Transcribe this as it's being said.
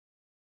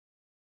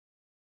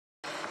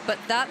but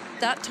that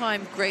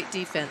time, great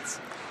defense.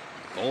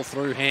 Ball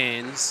through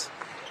hands.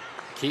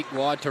 Kick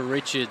wide to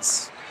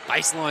Richards.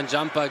 Baseline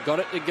jumper, got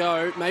it to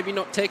go. Maybe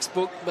not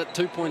textbook, but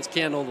 2 points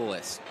count all the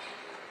less.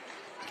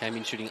 Came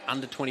in shooting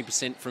under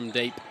 20% from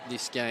deep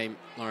this game,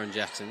 Lauren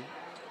Jackson.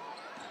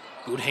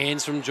 Good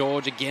hands from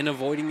George, again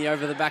avoiding the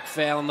over-the-back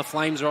foul, and the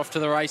Flames are off to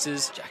the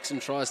races. Jackson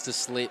tries to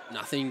slip,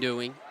 nothing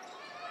doing.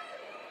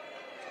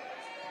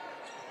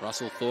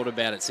 Russell thought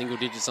about it, single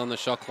digits on the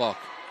shot clock.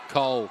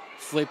 Cole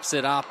flips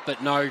it up,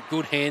 but no,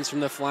 good hands from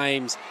the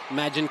Flames.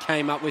 Madgen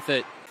came up with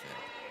it.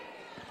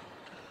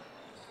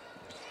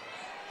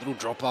 Little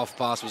drop-off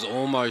pass was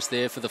almost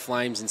there for the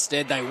Flames.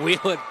 Instead, they wheel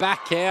it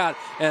back out,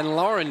 and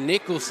Lauren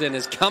Nicholson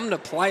has come to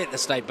play at the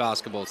State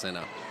Basketball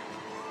Centre.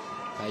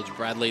 Paige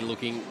Bradley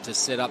looking to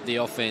set up the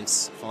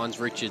offense. Finds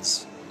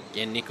Richards.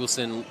 Again,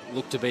 Nicholson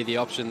looked to be the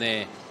option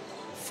there.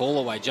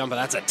 Fall-away jumper.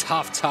 That's a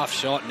tough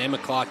shot, and Emma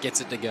Clark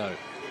gets it to go.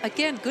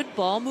 Again, good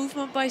ball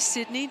movement by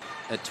Sydney.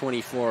 At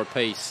 24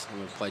 apiece,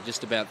 and we've played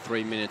just about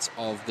 3 minutes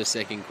of the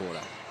second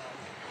quarter.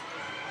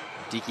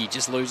 Dickey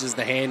just loses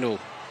the handle.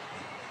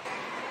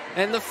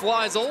 And the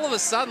Flyers all of a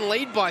sudden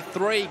lead by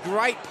 3.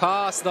 Great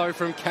pass, though,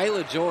 from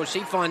Kayla George.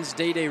 She finds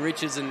Dee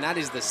Richards, and that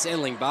is the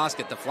settling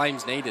basket the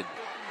Flames needed.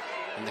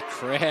 And the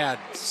crowd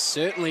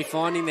certainly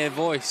finding their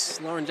voice.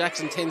 Lauren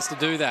Jackson tends to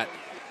do that.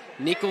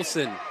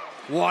 Nicholson,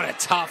 what a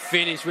tough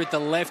finish with the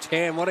left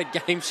hand. What a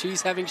game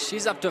she's having.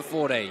 She's up to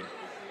 14.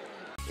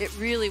 It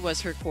really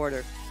was her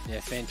quarter. Yeah,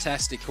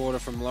 fantastic quarter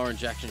from Lauren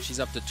Jackson. She's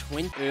up to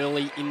 20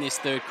 early in this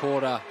third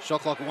quarter.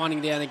 Shot clock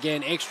winding down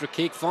again. Extra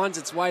kick finds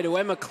its way to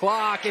Emma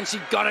Clark, and she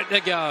got it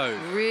to go.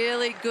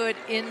 Really good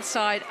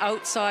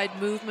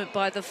inside-outside movement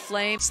by the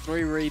Flames.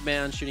 3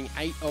 rebounds, shooting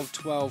 8 of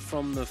 12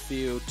 from the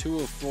field,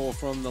 2 of 4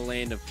 from the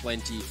land of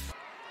plenty.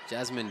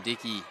 Jasmine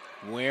Dickey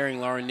wearing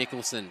Lauren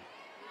Nicholson,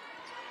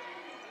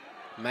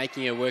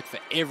 making her work for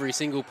every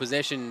single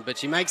possession, but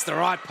she makes the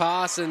right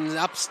pass, and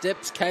up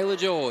steps Kayla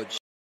George.